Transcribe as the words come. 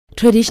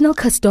Traditional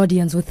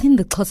custodians within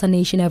the Xhosa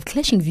nation have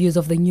clashing views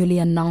of the newly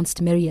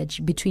announced marriage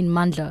between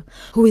Mandela,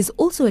 who is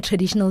also a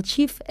traditional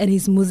chief, and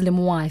his Muslim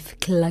wife,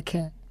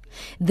 Klake.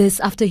 This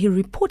after he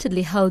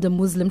reportedly held a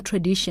Muslim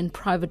tradition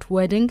private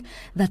wedding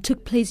that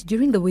took place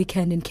during the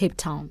weekend in Cape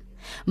Town.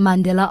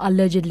 Mandela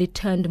allegedly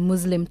turned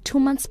Muslim 2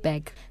 months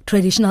back.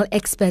 Traditional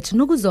expert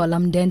Nukuzola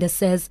Mndende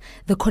says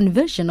the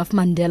conversion of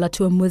Mandela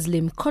to a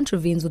Muslim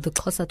contravenes with the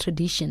Xhosa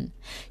tradition.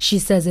 She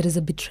says it is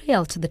a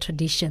betrayal to the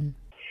tradition.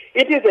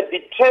 It is a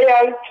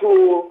betrayal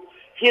to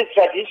his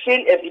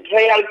tradition, a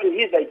betrayal to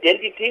his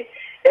identity,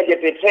 and a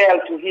betrayal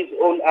to his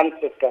own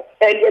ancestors,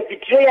 and a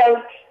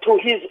betrayal to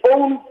his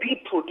own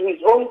people, to his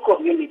own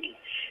community.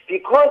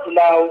 Because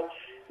now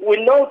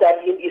we know that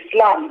in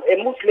Islam, a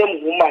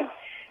Muslim woman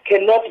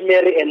cannot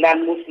marry a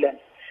non-Muslim.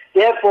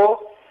 Therefore,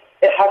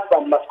 a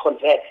husband must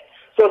convert.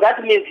 So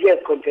that means he has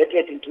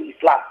converted into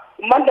Islam.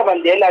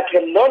 Mandela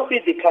cannot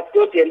be the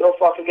custodian of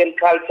African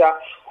culture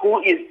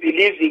who is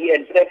believing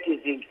and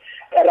practicing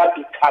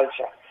Arabic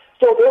culture.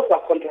 So those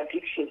are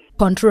contradictions.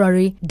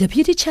 Contrary,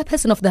 Deputy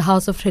Chairperson of the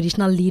House of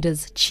Traditional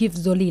Leaders, Chief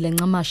Zolile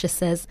Nqamashe,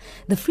 says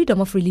the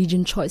freedom of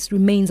religion choice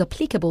remains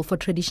applicable for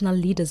traditional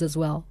leaders as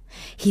well.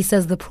 He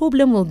says the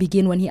problem will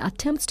begin when he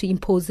attempts to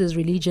impose his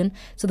religion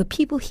to the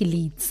people he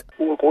leads.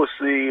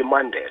 Nkosi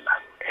Mandela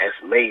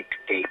has made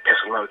a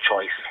personal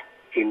choice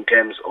in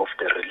terms of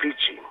the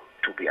religion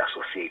to be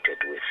associated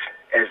with.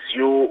 As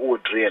you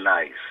would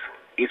realize,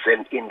 it's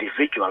an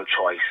individual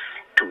choice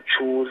to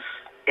choose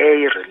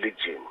a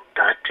religion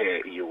that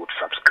you would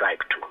subscribe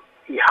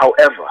to.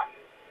 However,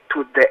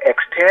 to the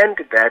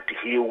extent that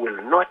he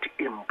will not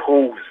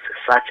impose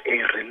such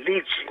a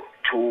religion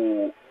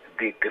to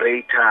the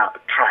greater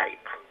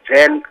tribe,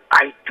 then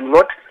I do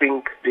not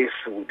think this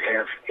would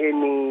have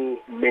any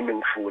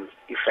meaningful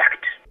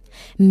effect.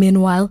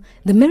 Meanwhile,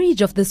 the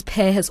marriage of this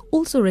pair has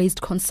also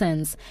raised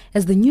concerns,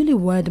 as the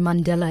newlywed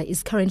Mandela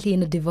is currently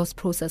in a divorce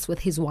process with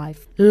his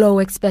wife. Law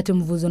expert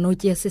Mvuzo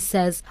Notyesi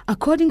says,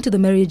 according to the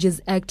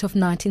Marriages Act of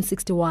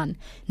 1961,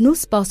 no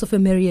spouse of a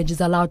marriage is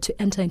allowed to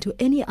enter into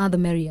any other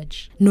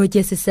marriage.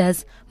 Notyesi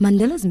says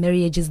Mandela's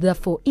marriage is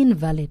therefore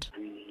invalid.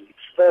 The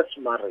first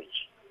marriage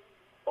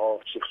of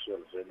Chief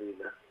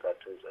Zolile, that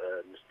is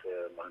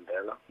Mr.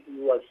 Mandela,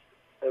 he was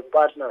a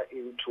partner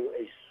into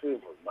a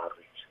civil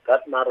marriage.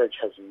 That marriage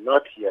has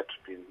not yet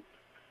been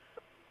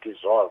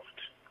dissolved.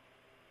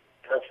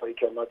 Therefore, he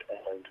cannot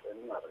enter into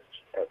any marriage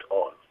at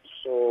all.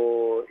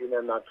 So, in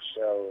a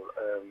nutshell,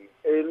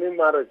 any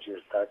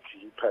marriages that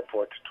he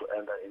purport to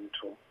enter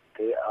into,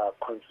 they are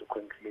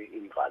consequently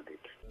invalid.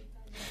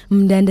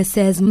 Mndende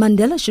says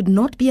Mandela should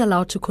not be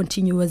allowed to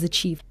continue as a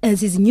chief,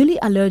 as his newly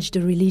alleged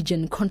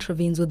religion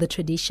contravenes with the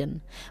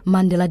tradition.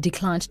 Mandela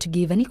declined to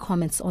give any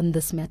comments on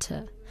this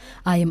matter.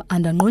 I am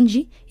Anda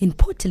Ngonji in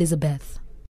Port Elizabeth.